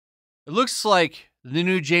It looks like the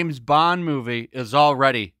new James Bond movie is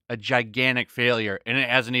already a gigantic failure, and it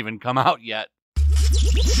hasn't even come out yet.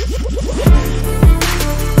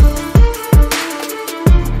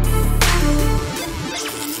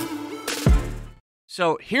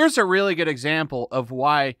 So here's a really good example of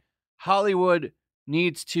why Hollywood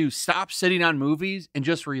needs to stop sitting on movies and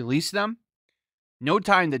just release them. No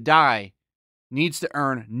Time to Die needs to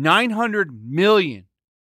earn $900 million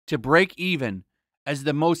to break even as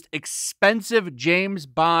the most expensive James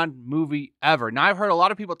Bond movie ever. Now, I've heard a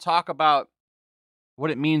lot of people talk about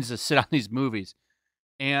what it means to sit on these movies.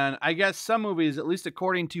 And I guess some movies, at least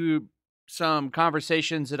according to some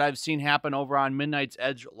conversations that I've seen happen over on Midnight's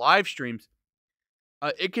Edge live streams,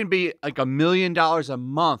 it can be like $1 million a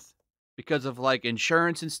month because of like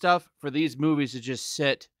insurance and stuff for these movies to just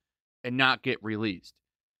sit and not get released.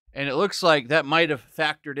 And it looks like that might have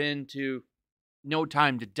factored into No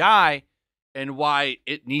Time to Die and why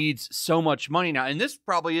it needs so much money now. And this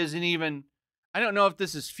probably isn't even, I don't know if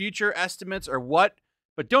this is future estimates or what,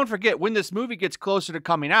 but don't forget when this movie gets closer to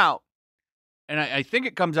coming out, and I think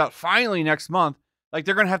it comes out finally next month, like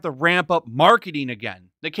they're going to have to ramp up marketing again.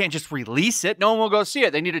 They can't just release it. No one will go see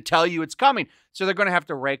it. They need to tell you it's coming. So they're going to have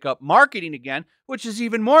to rake up marketing again, which is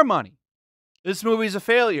even more money. This movie is a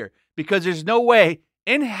failure because there's no way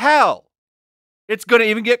in hell it's going to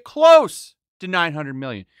even get close to $900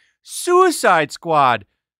 million. Suicide Squad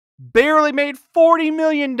barely made $40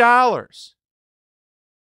 million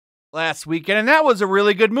last weekend, and that was a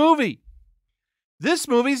really good movie. This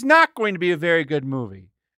movie's not going to be a very good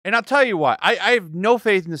movie. And I'll tell you why. I have no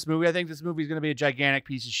faith in this movie. I think this movie is going to be a gigantic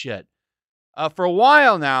piece of shit. For a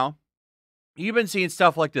while now, you've been seeing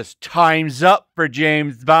stuff like this. Time's up for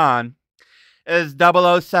James Bond. Is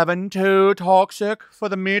 007 too toxic for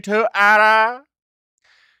the Me Too era?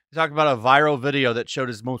 He talked about a viral video that showed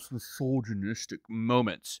his most misogynistic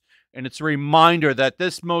moments. And it's a reminder that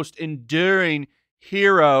this most enduring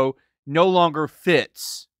hero no longer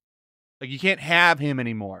fits. Like, you can't have him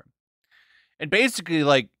anymore. And basically,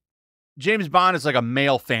 like, James Bond is like a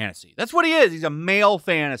male fantasy. That's what he is. He's a male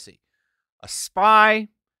fantasy. A spy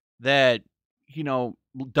that, you know,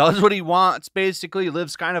 does what he wants, basically.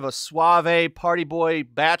 Lives kind of a suave, party boy,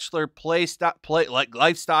 bachelor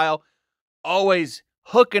lifestyle. Always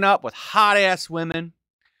hooking up with hot-ass women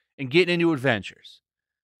and getting into adventures.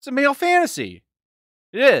 It's a male fantasy.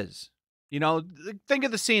 It is. You know, think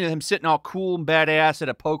of the scene of him sitting all cool and badass at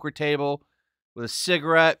a poker table with a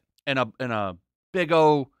cigarette and a big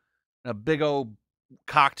old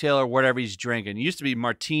cocktail or whatever he's drinking. It used to be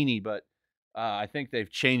martini, but I think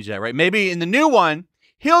they've changed that, right? Maybe in the new one,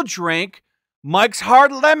 he'll drink Mike's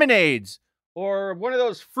Hard Lemonades or one of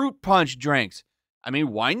those fruit punch drinks. I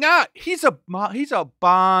mean, why not? He's a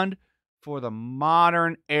Bond for the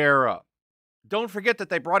modern era. Don't forget that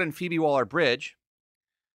they brought in Phoebe Waller-Bridge,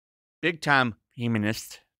 big-time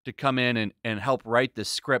humanist, to come in and help write this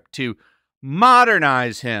script to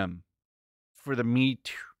modernize him for the Me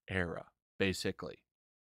Too era, basically.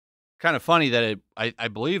 Kind of funny that I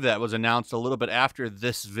believe that was announced a little bit after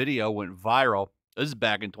this video went viral. This is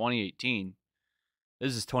back in 2018.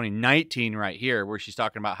 This is 2019 right here, where she's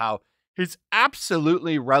talking about how he's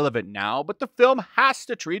absolutely relevant now, but the film has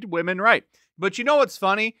to treat women right. But you know what's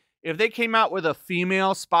funny? If they came out with a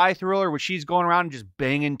female spy thriller where she's going around and just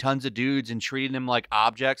banging tons of dudes and treating them like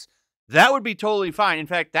objects, that would be totally fine. In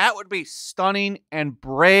fact, that would be stunning and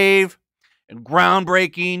brave and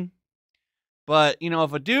groundbreaking. But, you know,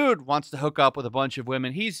 if a dude wants to hook up with a bunch of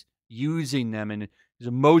women, he's using them and is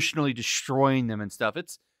emotionally destroying them and stuff.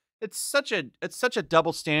 It's such a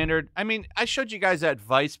double standard. I mean, I showed you guys that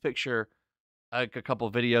Vice picture like a couple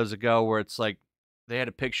of videos ago where it's like they had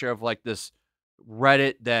a picture of like this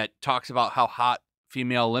Reddit that talks about how hot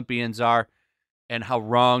female Olympians are and how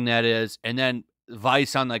wrong that is. And then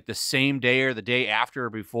Vice on like the same day or the day after or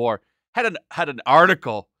before had an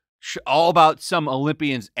article all about some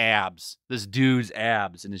Olympian's abs, this dude's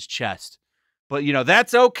abs in his chest. But, you know,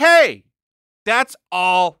 that's okay. That's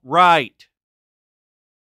all right.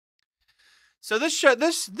 So this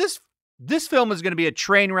film is going to be a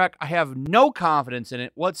train wreck. I have no confidence in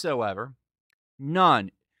it whatsoever.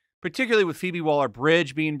 None. Particularly with Phoebe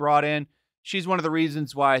Waller-Bridge being brought in. She's one of the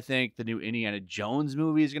reasons why I think the new Indiana Jones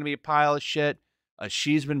movie is going to be a pile of shit.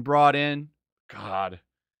 She's been brought in. God.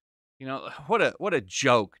 You know, what a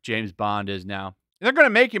joke James Bond is now. And they're going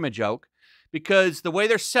to make him a joke because the way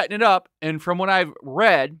they're setting it up, and from what I've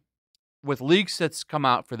read with leaks that's come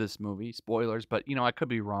out for this movie, spoilers, but, you know, I could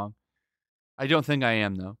be wrong. I don't think I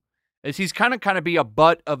am, though. Is he's kind of be a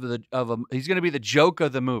butt he's going to be the joke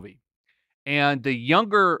of the movie. And the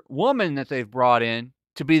younger woman that they've brought in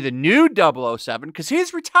to be the new 007 because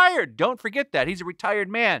he's retired. Don't forget that. He's a retired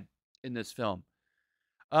man in this film.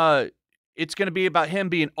 It's going to be about him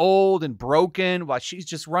being old and broken while she's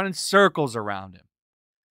just running circles around him.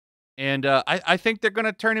 And I think they're going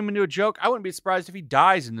to turn him into a joke. I wouldn't be surprised if he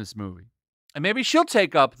dies in this movie. And maybe she'll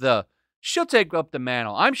take up the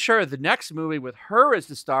mantle. I'm sure the next movie with her as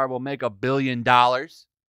the star will make $1 billion.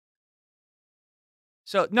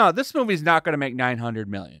 So no, this movie's not going to make $900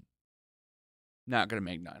 million. Not going to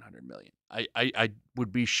make $900 million. I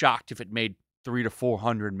would be shocked if it made $300 to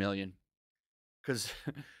 $400 million. Because,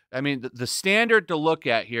 I mean, the standard to look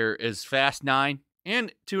at here is Fast 9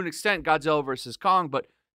 and to an extent Godzilla vs. Kong. But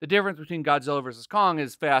the difference between Godzilla vs. Kong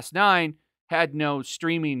is Fast 9 had no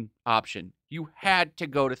streaming option. You had to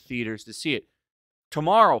go to theaters to see it.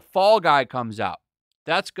 Tomorrow, Fall Guy comes out.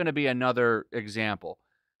 That's going to be another example.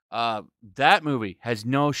 That movie has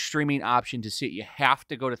no streaming option to see it. You have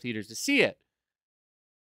to go to theaters to see it.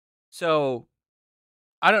 So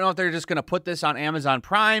I don't know if they're just going to put this on Amazon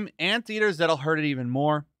Prime and theaters. That'll hurt it even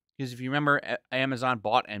more. Because if you remember, Amazon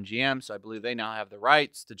bought MGM, so I believe they now have the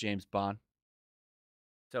rights to James Bond.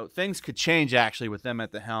 So things could change, actually, with them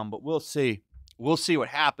at the helm. But we'll see. We'll see what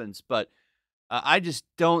happens. But I just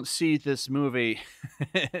don't see this movie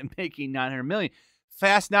making $900 million.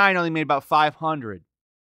 Fast 9 only made about $500.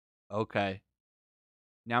 Okay.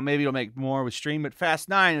 Now maybe it'll make more with stream, but Fast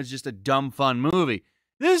 9 is just a dumb, fun movie.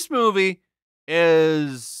 This movie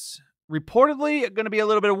is reportedly going to be a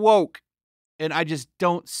little bit woke, and I just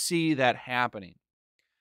don't see that happening.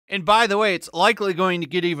 And by the way, it's likely going to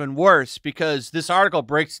get even worse because this article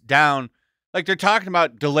breaks down, like they're talking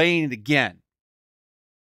about delaying it again.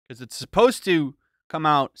 Because it's supposed to come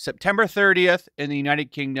out September 30th in the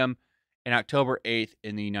United Kingdom and October 8th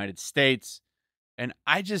in the United States. And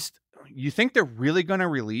you think they're really going to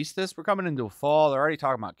release this? We're coming into fall. They're already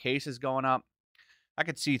talking about cases going up. I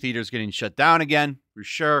could see theaters getting shut down again, for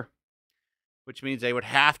sure, which means they would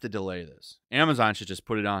have to delay this. Amazon should just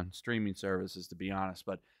put it on streaming services, to be honest.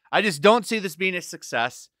 But I just don't see this being a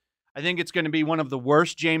success. I think it's going to be one of the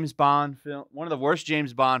worst James Bond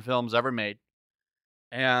films ever made.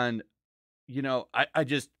 And, you know,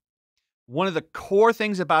 one of the core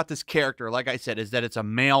things about this character, like I said, is that it's a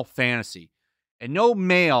male fantasy. And no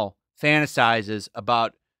male fantasizes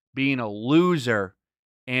about being a loser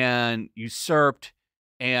and usurped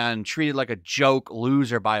and treated like a joke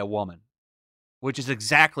loser by a woman, which is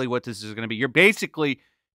exactly what this is going to be. You're basically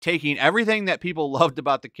taking everything that people loved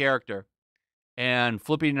about the character and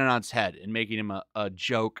flipping it on its head and making him a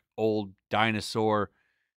joke, old dinosaur,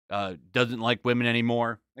 doesn't like women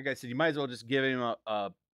anymore. Like I said, you might as well just give him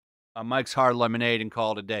a Mike's Hard Lemonade and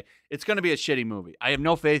call it a day. It's going to be a shitty movie. I have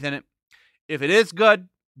no faith in it. If it is good,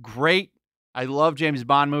 great. I love James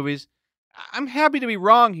Bond movies. I'm happy to be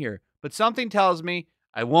wrong here, but something tells me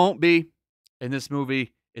I won't be, and this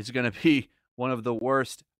movie is going to be one of the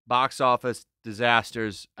worst box office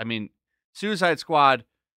disasters. I mean, Suicide Squad,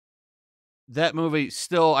 that movie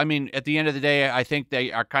still, I mean, at the end of the day, I think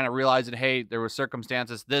they are kind of realizing, hey, there were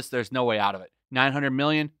circumstances. There's no way out of it. $900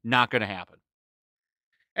 million, not going to happen.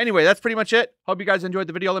 Anyway, that's pretty much it. Hope you guys enjoyed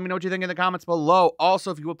the video. Let me know what you think in the comments below.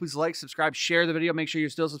 Also, if you would, please like, subscribe, share the video. Make sure you're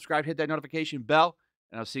still subscribed. Hit that notification bell.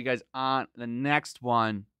 And I'll see you guys on the next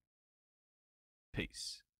one.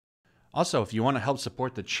 Peace. Also, if you want to help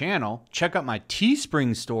support the channel, check out my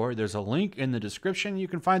Teespring store. There's a link in the description. You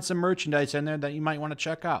can find some merchandise in there that you might want to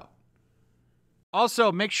check out.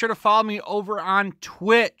 Also, make sure to follow me over on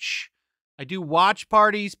Twitch. I do watch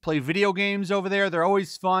parties, play video games over there. They're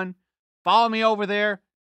always fun. Follow me over there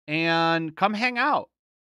and come hang out.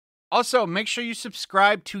 Also, make sure you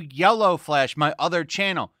subscribe to YellowFlash, my other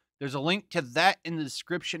channel. There's a link to that in the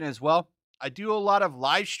description as well. I do a lot of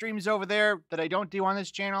live streams over there that I don't do on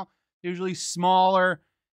this channel. Usually smaller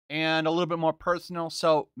and a little bit more personal.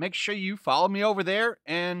 So make sure you follow me over there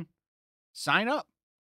and sign up.